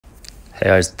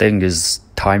Hey, I think it's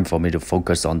time for me to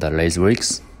focus on the last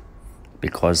weeks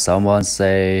because someone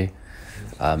say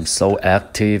I'm so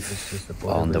active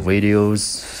on the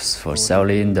videos for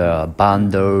selling the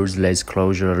bundles, less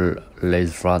closure,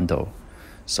 less frontal.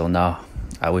 So now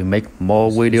I will make more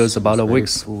videos about the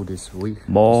weeks,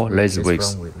 more less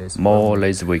weeks, more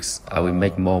less weeks. I will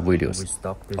make more videos.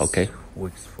 Okay.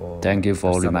 Thank you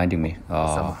for reminding me.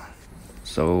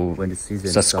 So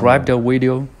subscribe the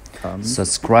video,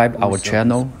 subscribe our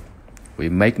channel. We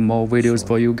make more videos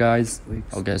for you guys.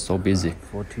 Okay, so busy.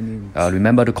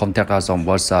 Remember to contact us on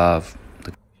WhatsApp.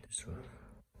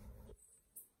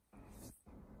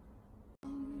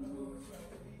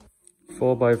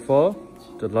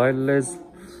 4x4, the lightless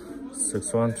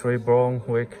 613 brown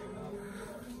wick.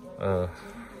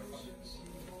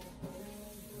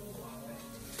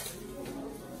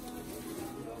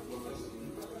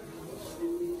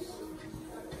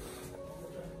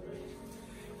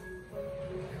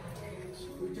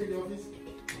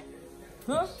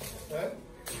 Huh?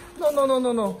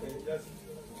 No.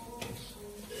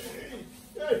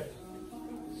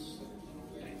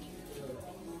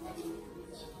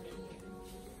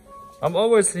 I'm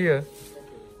always here.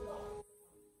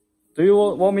 Do you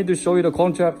want me to show you the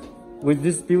contract with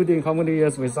this building? How many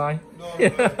years we signed?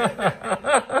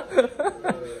 No.